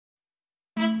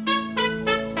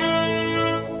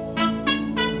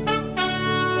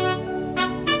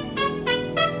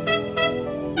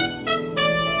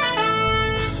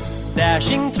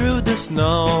dashing through the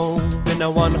snow in a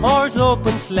one-horse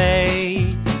open sleigh.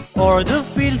 O'er the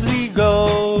fields we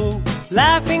go,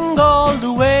 laughing all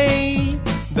the way.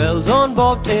 Bells on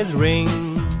bobtails ring,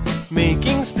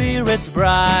 making spirits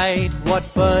bright. What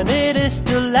fun it is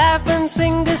to laugh and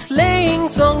sing a sleighing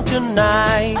song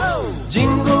tonight.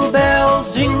 Jingle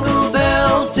bells,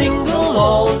 jingle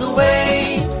all the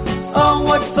way. Oh,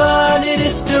 what fun it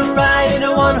is to ride in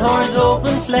a one-horse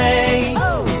open sleigh.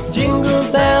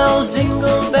 Jingle bells,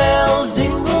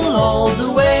 jingle all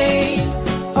the way.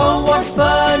 Oh, what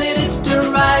fun it is to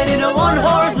ride in a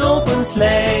one-horse open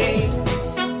sleigh.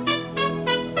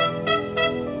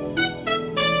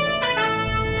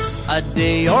 A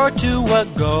day or two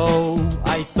ago,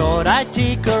 I thought I'd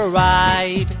take a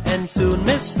ride, and soon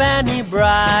Miss Fanny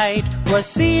Bright was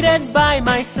seated by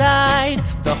my side.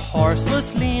 The horse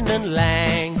was lean and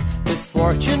lank,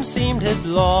 misfortune seemed his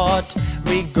lot.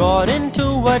 We got into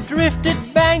a drifted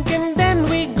bank and then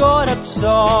we got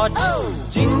upsot.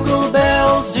 Jingle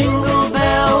bells,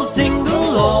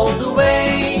 jingle all the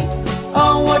way.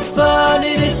 Oh, what fun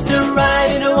it is to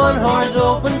ride in a one-horse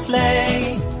open sleigh.